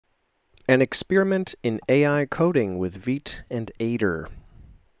An experiment in AI coding with Vite and Aider.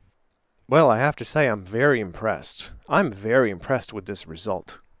 Well, I have to say I'm very impressed. I'm very impressed with this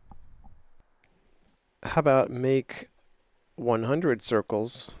result. How about make 100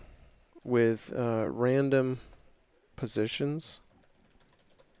 circles with random positions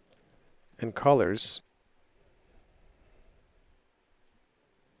and colors.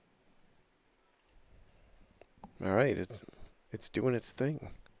 All right, it's doing its thing.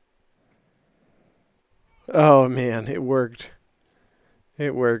 Oh man, it worked.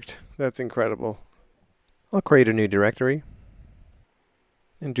 It worked. That's incredible. I'll create a new directory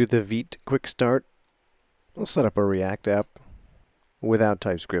and do the Vite quick start. I'll set up a React app without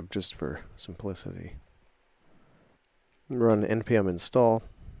TypeScript just for simplicity. Run npm install,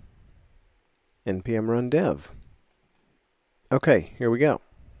 npm run dev. Okay, here we go.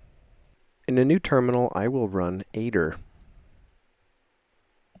 In a new terminal, I will run Aider.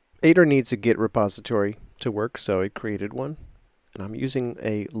 Aider needs a Git repository to work, so it created one. And I'm using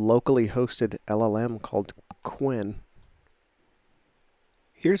a locally hosted LLM called Qwen.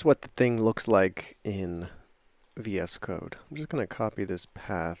 Here's what the thing looks like in VS Code. I'm just going to copy this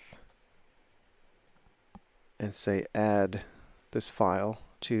path and say add this file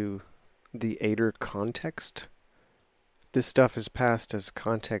to the Aider context. This stuff is passed as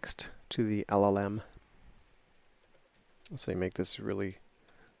context to the LLM. Let's say make this really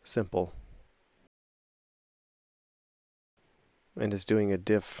simple. And it's doing a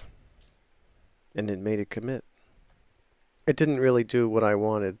diff, and it made a commit. It didn't really do what I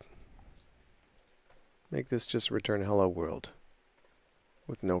wanted. Make this just return hello world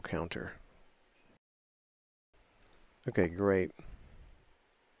with no counter. Okay, great.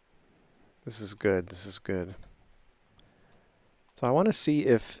 This is good. This is good. So I want to see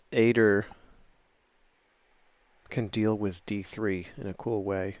if Aider can deal with D3 in a cool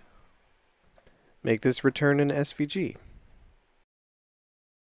way. Make this return an SVG.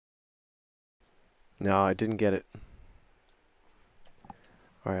 No, I didn't get it.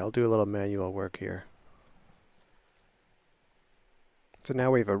 All right, I'll do a little manual work here. So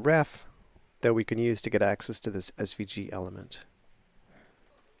now we have a ref that we can use to get access to this SVG element.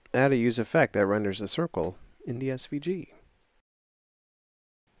 Add a use effect that renders a circle in the SVG.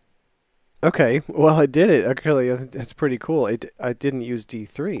 Okay, well I did it. Actually, that's pretty cool. I didn't use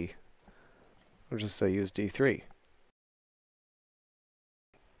D3. I'll just say use D3.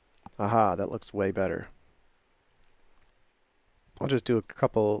 Aha, that looks way better. I'll just do a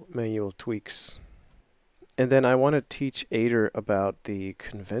couple manual tweaks. And then I want to teach Aider about the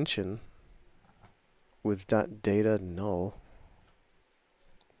convention with .data null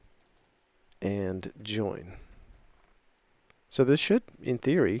and join. So this should, in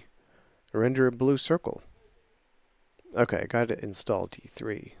theory, render a blue circle. Okay, I got to install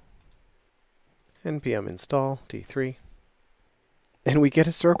D3. npm install D3. And we get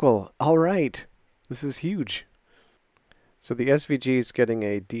a circle. All right. This is huge. So the SVG is getting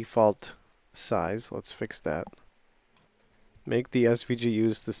a default size. Let's fix that. Make the SVG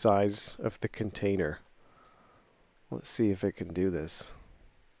use the size of the container. Let's see if it can do this.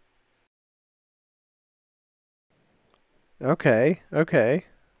 Okay, okay.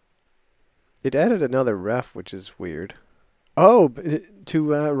 It added another ref, which is weird. Oh,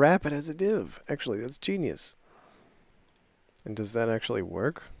 to wrap it as a div. Actually, that's genius. And does that actually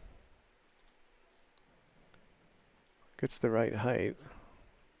work? Gets the right height.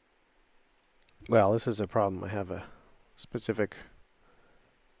 Well, this is a problem I have a specific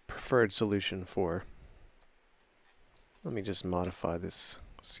preferred solution for. Let me just modify this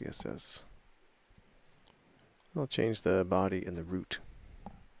CSS. I'll change the body and the root.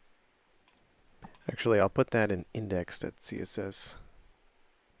 Actually, I'll put that in index.css.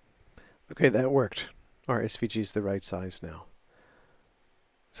 Okay, that worked. Our SVG is the right size now.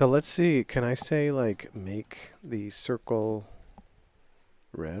 So let's see, can I say like make the circle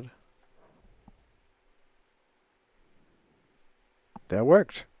red? That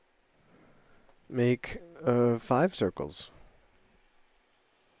worked. Make 5 circles.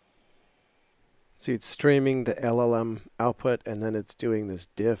 See, it's streaming the LLM output and then it's doing this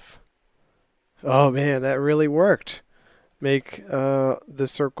diff. Oh man, that really worked. Make the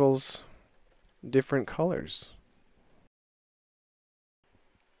circles different colors.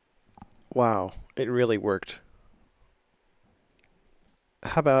 Wow, it really worked.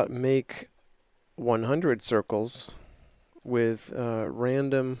 How about make 100 circles with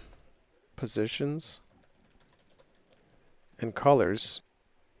random positions and colors.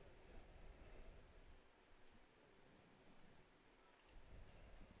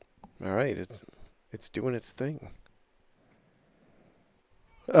 All right, it's doing its thing.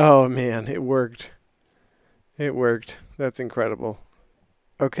 Oh man, it worked. It worked. That's incredible.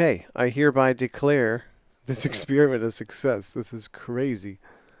 Okay, I hereby declare this experiment a success. This is crazy.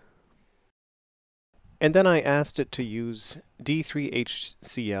 And then I asked it to use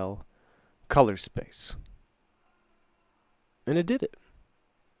D3HCl color space. And it did it.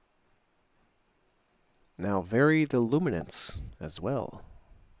 Now vary the luminance as well.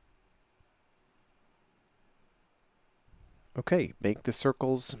 Okay, make the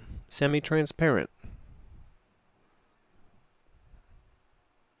circles semi-transparent.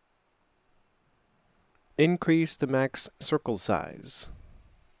 Increase the max circle size.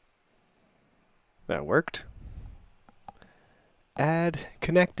 That worked. Add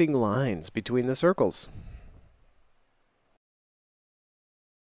connecting lines between the circles.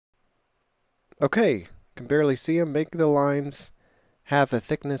 Okay, can barely see them. Make the lines have a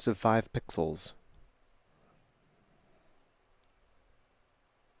thickness of 5 pixels.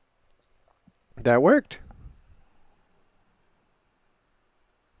 That worked.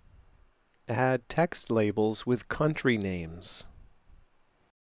 Add text labels with country names.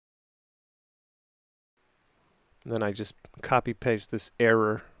 And then I just copy paste this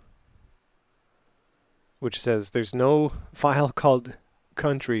error, which says there's no file called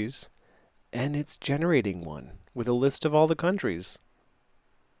countries, and it's generating one with a list of all the countries.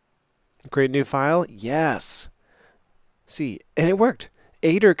 Create new file? Yes. See, and it worked.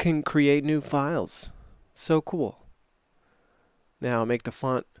 Iter can create new files. So cool. Now make the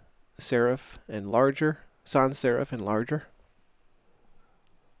font serif and larger, sans serif and larger.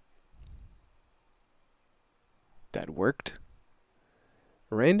 That worked.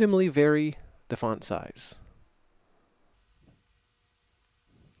 Randomly vary the font size.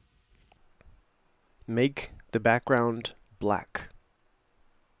 Make the background black.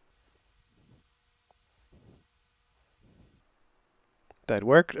 That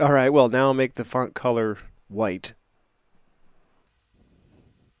worked. All right, well, now make the font color white.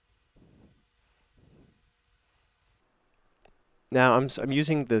 Now I'm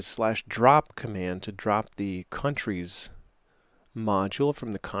using the /drop command to drop the countries module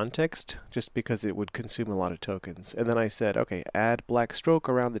from the context, just because it would consume a lot of tokens. And then I said, okay, add black stroke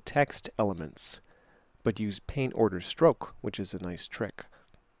around the text elements, but use paint order stroke, which is a nice trick.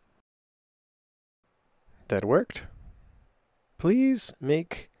 That worked. Please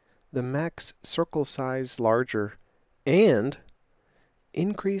make the max circle size larger and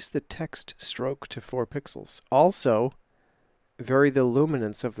increase the text stroke to 4 pixels. Also, vary the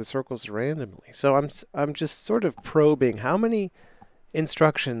luminance of the circles randomly. So I'm just sort of probing how many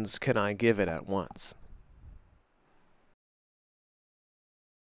instructions can I give it at once.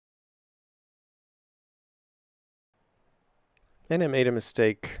 And I made a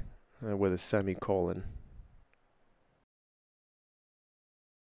mistake with a semicolon.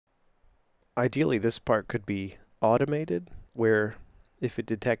 Ideally, this part could be automated, where if it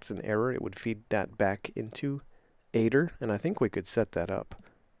detects an error, it would feed that back into Iter, and I think we could set that up.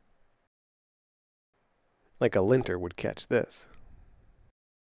 Like a linter would catch this.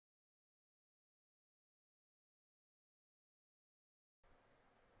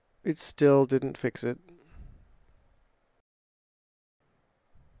 It still didn't fix it.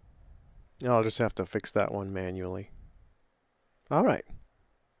 I'll just have to fix that one manually. All right,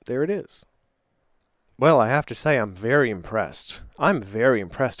 there it is. Well, I have to say I'm very impressed. I'm very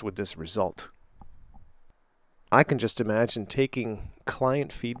impressed with this result. I can just imagine taking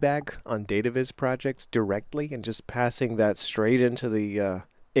client feedback on DataViz projects directly and just passing that straight into the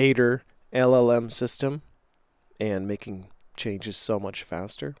Iter LLM system and making changes so much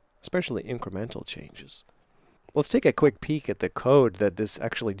faster, especially incremental changes. Let's take a quick peek at the code that this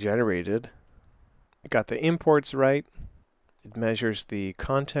actually generated. It got the imports right. It measures the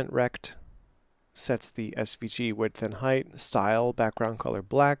content rect, sets the SVG width and height, style, background color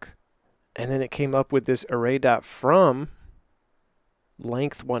black, and then it came up with this array.from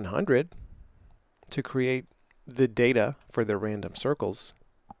length 100 to create the data for the random circles.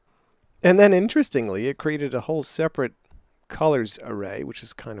 And then interestingly, it created a whole separate colors array, which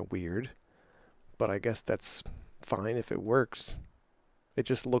is kind of weird, but I guess that's fine if it works. It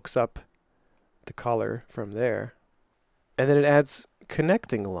just looks up the color from there. And then it adds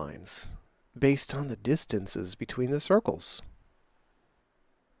connecting lines based on the distances between the circles.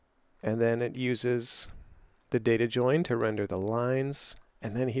 And then it uses the data join to render the lines.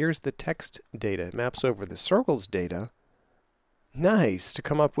 And then here's the text data. It maps over the circles data. Nice, to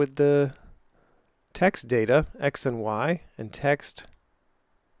come up with the text data, X and Y, and text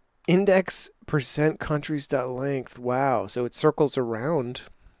index percent countries.length. Wow, so it circles around.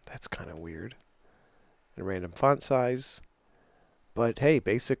 That's kind of weird. And random font size. But hey,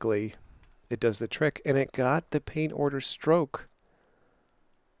 basically, it does the trick, and it got the paint order stroke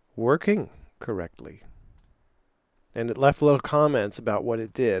working correctly. And it left little comments about what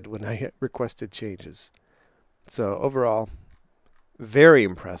it did when I requested changes. So overall, very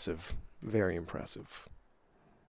impressive, very impressive.